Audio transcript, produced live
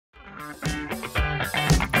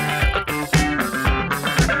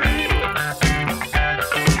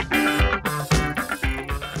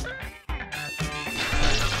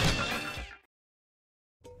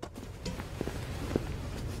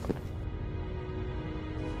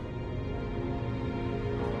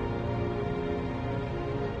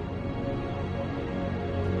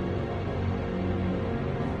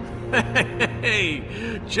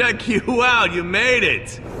Hey, check you out, you made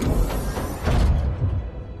it!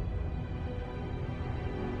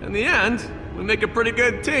 In the end, we make a pretty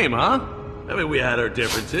good team, huh? I mean, we had our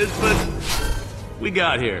differences, but we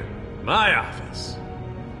got here. My office.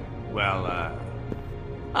 Well,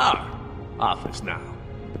 our office now.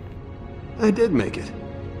 I did make it.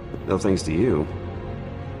 No thanks to you.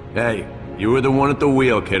 Hey, you were the one at the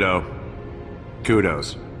wheel, kiddo.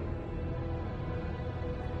 Kudos.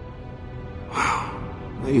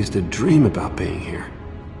 I used to dream about being here.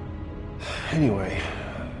 Anyway,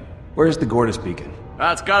 where's the Gortys beacon?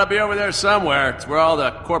 It's gotta be over there somewhere. It's where all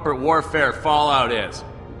the corporate warfare fallout is.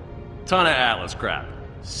 Ton of Atlas crap.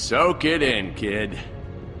 Soak it in, kid.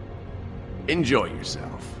 Enjoy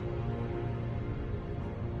yourself.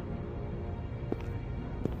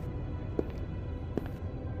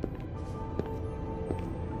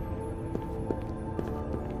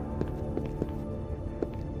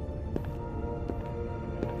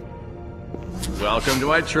 Welcome to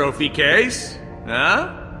my trophy case.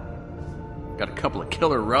 Huh? Got a couple of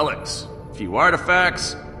killer relics, a few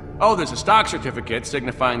artifacts. Oh, there's a stock certificate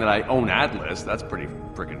signifying that I own Atlas. That's pretty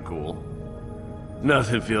freaking cool.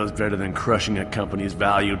 Nothing feels better than crushing a company's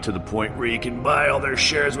value to the point where you can buy all their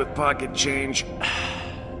shares with pocket change.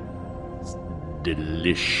 It's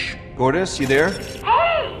delish. Gortys, you there?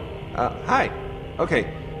 Hey! Hi.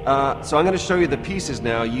 Okay, so I'm gonna show you the pieces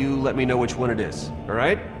now. You let me know which one it is,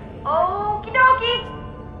 alright? Okie dokie.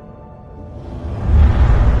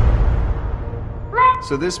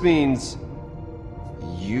 So this means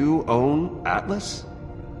you own Atlas?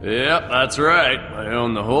 Yep, that's right. I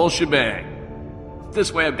own the whole shebang.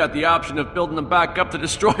 This way I've got the option of building them back up to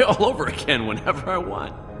destroy all over again whenever I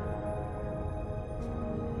want.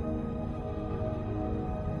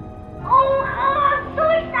 Oh, I'm so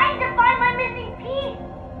excited to find my missing piece.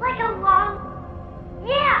 Like a long...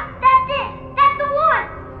 Yeah, that's it. That's the one.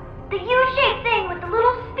 The U-shaped thing with the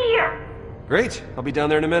little spear. Great, I'll be down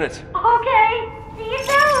there in a minute. Okay, see you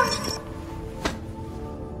soon.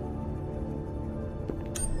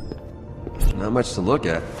 Not much to look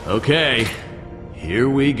at. Okay, here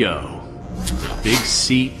we go. The big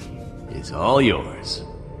seat is all yours.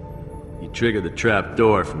 You trigger the trap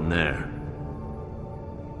door from there.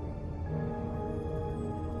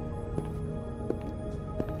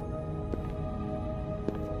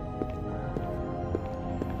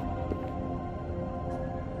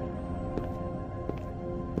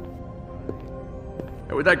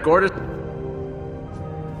 Hey, with that Gortys?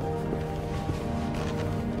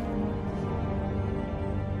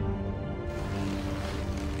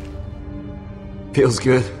 Feels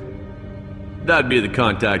good. That'd be the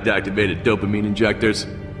contact-activated dopamine injectors.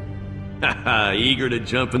 Haha, eager to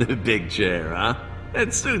jump in the big chair, huh?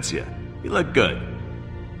 It suits you. You look good.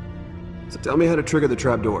 So tell me how to trigger the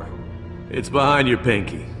trapdoor. It's behind your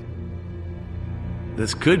pinky.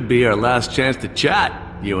 This could be our last chance to chat,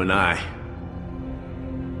 you and I.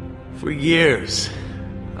 For years,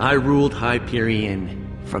 I ruled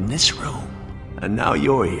Hyperion from this room. And now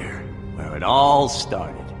you're here, where it all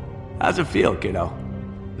started. How's it feel, kiddo?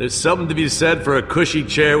 There's something to be said for a cushy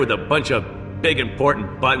chair with a bunch of big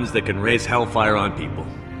important buttons that can raise hellfire on people.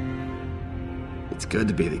 It's good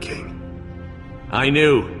to be the king. I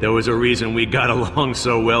knew there was a reason we got along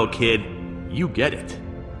so well, kid. You get it.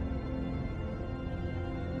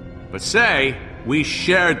 But say we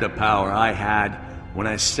shared the power I had when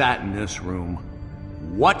I sat in this room.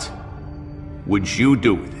 What would you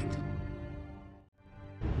do with it?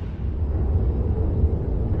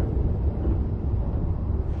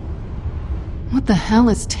 What the hell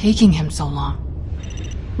is taking him so long?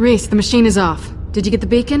 Reese, the machine is off. Did you get the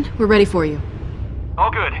beacon? We're ready for you. All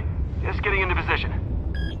good. Just getting into position.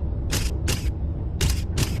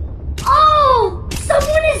 Oh!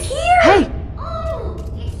 Someone is here! Hey! Oh,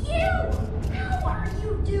 it's you! How are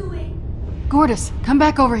you doing? Gortys, come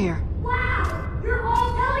back over here. Wow! You're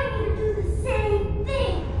all telling me to do the same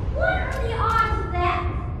thing! What are the odds of that?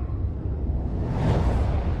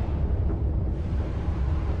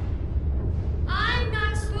 I'm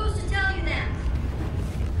not supposed to tell you that.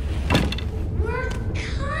 We're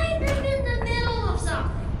kind of in the middle of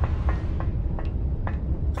something.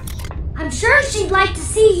 I'm sure she'd like to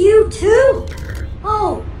see you too.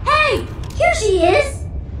 Oh, hey! Here she is!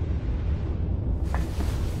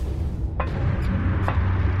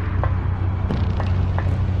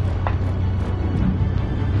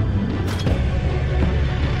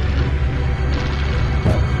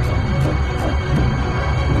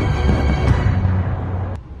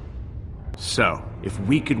 So, if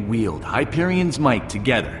we could wield Hyperion's might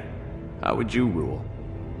together, how would you rule?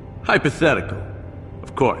 Hypothetical,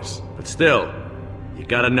 of course, but still, You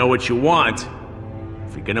gotta know what you want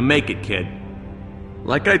if you're gonna make it, kid.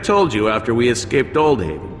 Like I told you after we escaped Old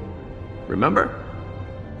Haven. Remember?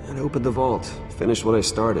 And open the vault. Finish what I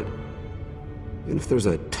started. Even if there's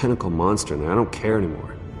a tentacle monster in there, I don't care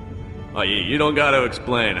anymore. Oh, you don't gotta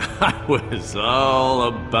explain. I was all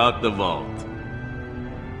about the vault.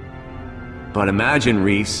 But imagine,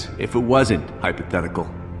 Reese, if it wasn't hypothetical.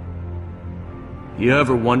 You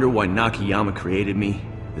ever wonder why Nakayama created me?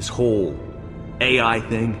 This whole AI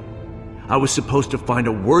thing? I was supposed to find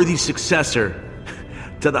a worthy successor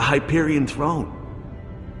to the Hyperion throne.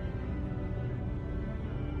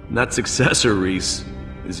 And that successor, Reese,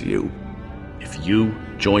 is you. If you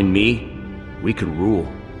join me, we can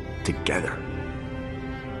rule together.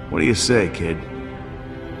 What do you say, kid?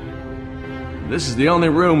 This is the only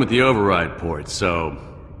room with the override port, so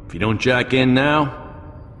if you don't jack in now,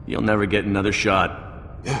 you'll never get another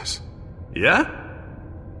shot. Yes. Yeah?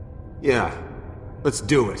 Yeah. Let's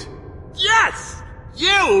do it. Yes!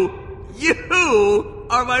 You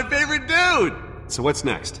are my favorite dude! So what's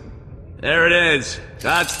next? There it is.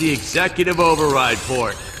 That's the executive override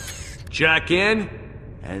port. Jack in,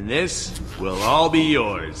 and this will all be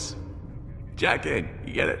yours. Jack in,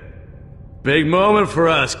 you get it? Big moment for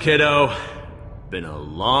us, kiddo. Been a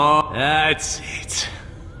long... That's it.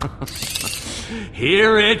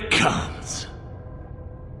 Here it comes.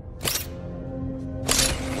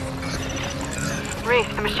 Reese,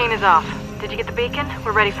 the machine is off. Did you get the beacon?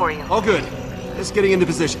 We're ready for you. All good. Just getting into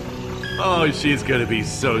position. Oh, she's gonna be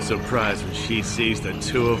so surprised when she sees the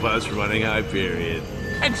two of us running Hyperion.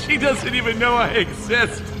 And she doesn't even know I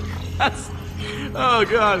exist. That's... Oh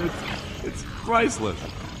god, it's priceless.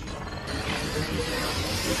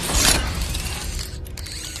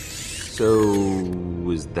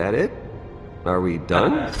 So, is that it? Are we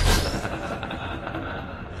done?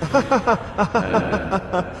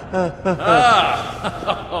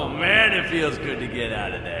 Oh man, it feels good to get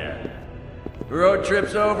out of there. Road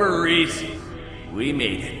trip's over, Reese. We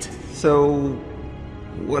made it. So,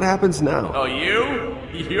 what happens now? Oh, you?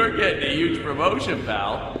 You're getting a huge promotion,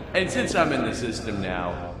 pal. And since I'm in the system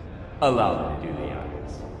now, allow me to do the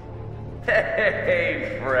honors.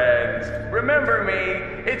 Hey, friends. Remember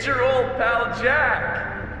me? It's your old pal,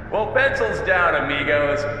 Jack. Well, pencils down,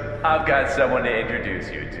 amigos. I've got someone to introduce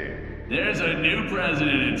you to. There's a new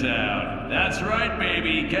president in town. That's right,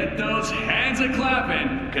 baby. Get those hands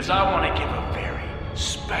a-clapping. Because I want to give a very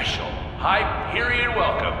special Hyperion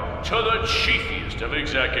welcome to the chiefiest of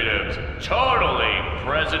executives. Totally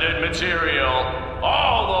president material.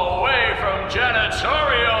 All the way from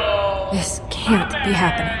janitorial. This can't be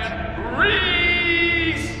happening.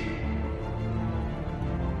 Reese!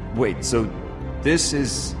 Wait, so this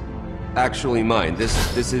is actually mine.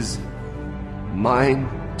 This is mine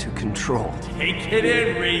to control. Take it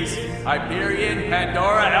in, Reese. Hyperion,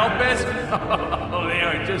 Pandora, Elpis. Oh, they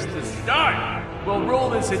are just the start. We'll rule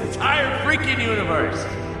this entire freaking universe.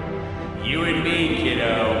 You and me,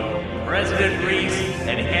 kiddo. President Reese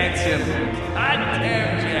and handsome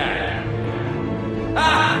goddamn Jack.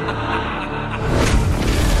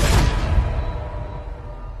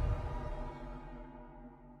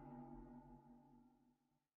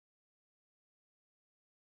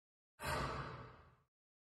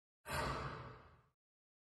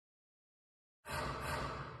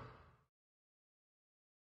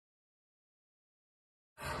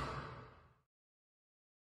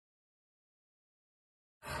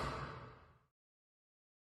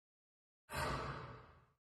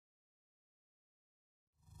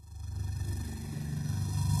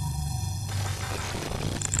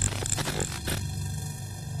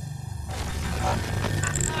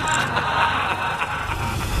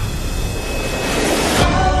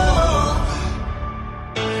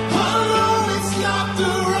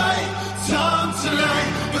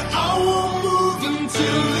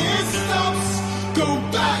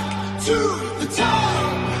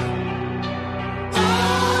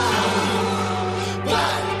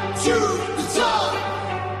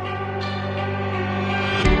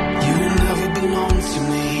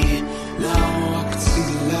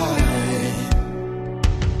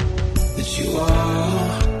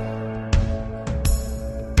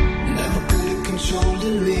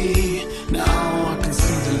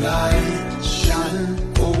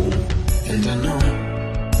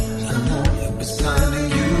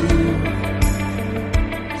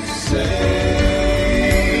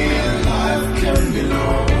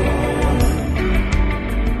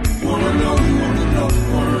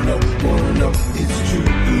 It's true.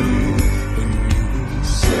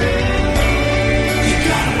 You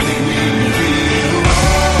gotta believe me.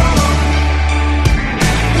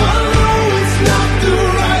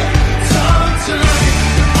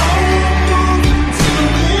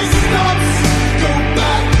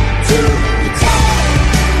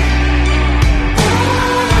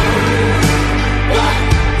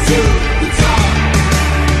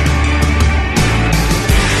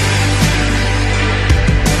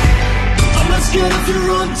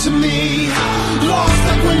 to me, lost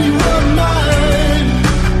like when you were mine.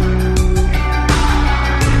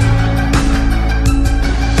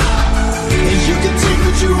 And you can take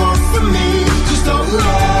what you want from me, just don't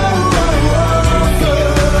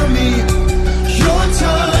offer me your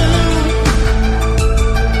time.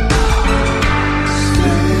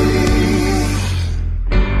 Stay.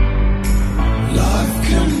 Life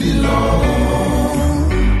can be long.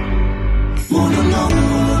 Wanna know,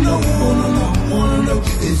 wanna know, wanna know, wanna know.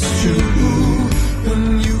 It's true when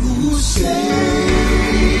you say